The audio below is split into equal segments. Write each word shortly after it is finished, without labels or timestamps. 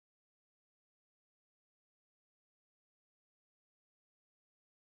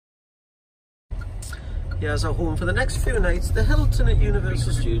Here's our home for the next few nights, the Hilton at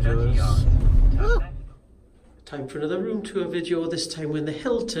Universal Studios. Oh. Time for another room tour video, this time we're in the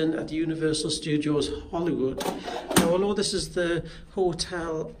Hilton at Universal Studios Hollywood. Now, although this is the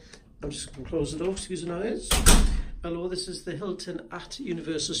hotel, I'm just going to close the door, excuse the noise. Although this is the Hilton at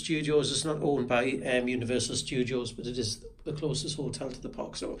Universal Studios, it's not owned by Universal Studios, but it is the closest hotel to the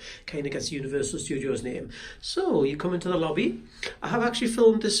park, so kind of gets Universal Studios name. So you come into the lobby. I have actually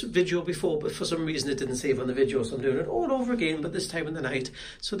filmed this video before, but for some reason it didn't save on the video, so I'm doing it all over again, but this time in the night.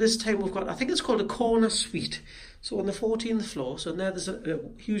 So this time we've got, I think it's called a corner suite. So on the 14th floor, so in there there's a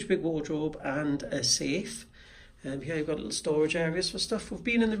huge big wardrobe and a safe. Here you've got little storage areas for stuff. We've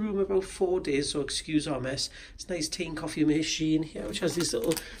been in the room about 4 days, so excuse our mess. It's a nice tea and coffee machine here, which has these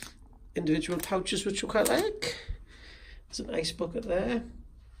little individual pouches, which we quite like. There's an ice bucket there.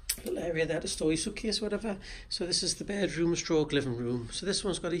 Little area there to store your suitcase or whatever. So this is the bedroom stroke living room. So this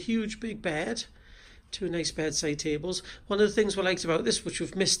one's got a huge big bed. 2 nice bedside tables. One of the things we liked about this, which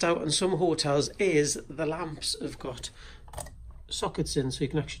we've missed out on some hotels, is the lamps have got sockets in, so you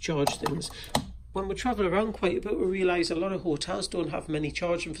can actually charge things. When we travel around quite a bit, we realise a lot of hotels don't have many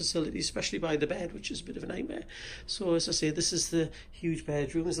charging facilities, especially by the bed, which is a bit of a nightmare. So as I say, this is the huge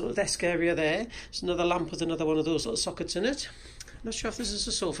bedroom. There's a little desk area there. There's another lamp with another one of those little sockets in it. I'm not sure if this is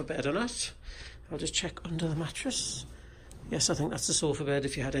a sofa bed or not. I'll just check under the mattress. Yes, I think that's a sofa bed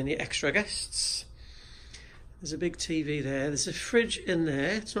if you had any extra guests. There's a big TV there. There's a fridge in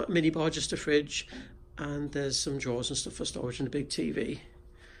there. It's not a mini bar, just a fridge. And there's some drawers and stuff for storage and a big TV.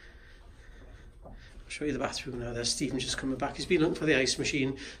 Show you the bathroom now. There's Stephen just coming back. He's been looking for the ice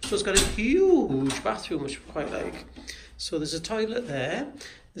machine. So it's got a huge bathroom, which we quite like. So there's a toilet there.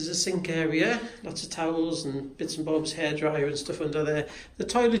 There's a sink area, lots of towels and bits and bobs, hairdryer and stuff under there. The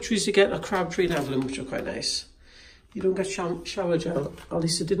toiletries you get are Crabtree and Evelyn, which are quite nice. You don't get shower gel. At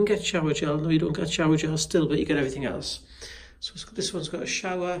least I didn't get shower gel. No, you don't get shower gel still, but you get everything else. So this one's got a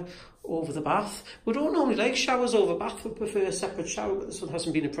shower over the bath. We don't normally like showers over bath, we prefer a separate shower, but this one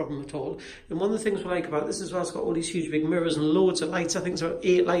hasn't been a problem at all. And one of the things we like about this as well, it's got all these huge big mirrors and loads of lights. I think it's about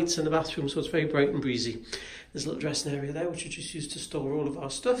 8 lights in the bathroom, so it's very bright and breezy. There's a little dressing area there, which we just used to store all of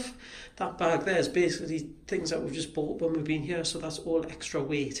our stuff. That bag there is basically things that we've just bought when we've been here, so that's all extra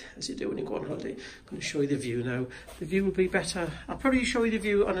weight, as you do when you go on holiday. I'm going to show you the view now. The view will be better. I'll probably show you the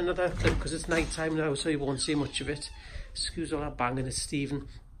view on another clip, because it's night time now, so you won't see much of it. Excuse all that banging, it's Stephen.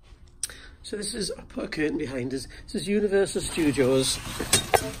 So this is, I'll put a curtain behind us. This is Universal Studios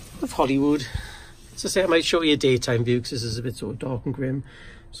of Hollywood. As I say, I might show you a daytime view because this is a bit sort of dark and grim.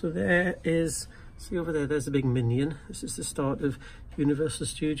 So there is, see over there, there's a big minion. This is the start of Universal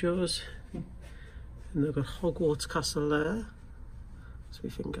Studios. And they've got Hogwarts Castle there. That's my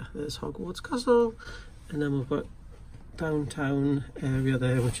finger. There's Hogwarts Castle. And then we've got downtown area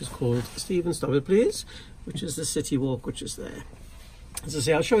there, which is called, Stephen, stop it please, which is the City Walk, which is there. As I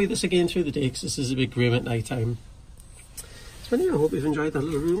say, I'll show you this again through the day because this is a bit grim at night time. So anyway, I hope you've enjoyed that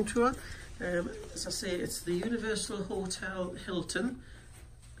little room tour. As I say, it's the Universal Hotel Hilton.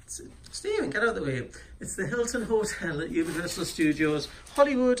 Stephen, get out of the way. It's the Hilton Hotel at Universal Studios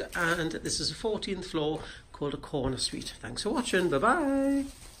Hollywood, and this is a 14th floor called a corner suite. Thanks for watching. Bye-bye.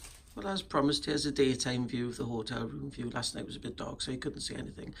 Well, as promised, here's a daytime view of the hotel room view. Last night was a bit dark, so you couldn't see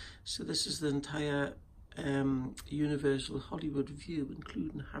anything. So this is the entire Universal Hollywood view,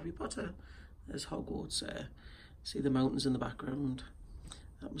 including Harry Potter. There's Hogwarts there. See the mountains in the background.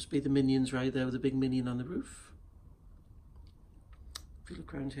 That must be the minions right there with the big minion on the roof. If you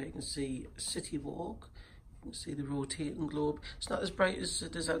look around here, you can see City Walk. You can see the rotating globe. It's not as bright as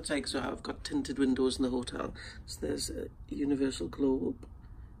it is outside, so I've got tinted windows in the hotel. So there's a Universal Globe.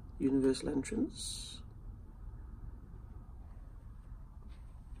 Universal entrance.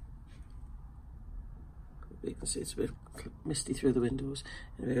 You can see it's a bit misty through the windows.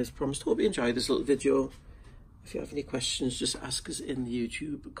 Anyway, as promised, hope you enjoyed this little video. If you have any questions, just ask us in the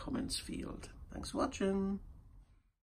YouTube comments field. Thanks for watching.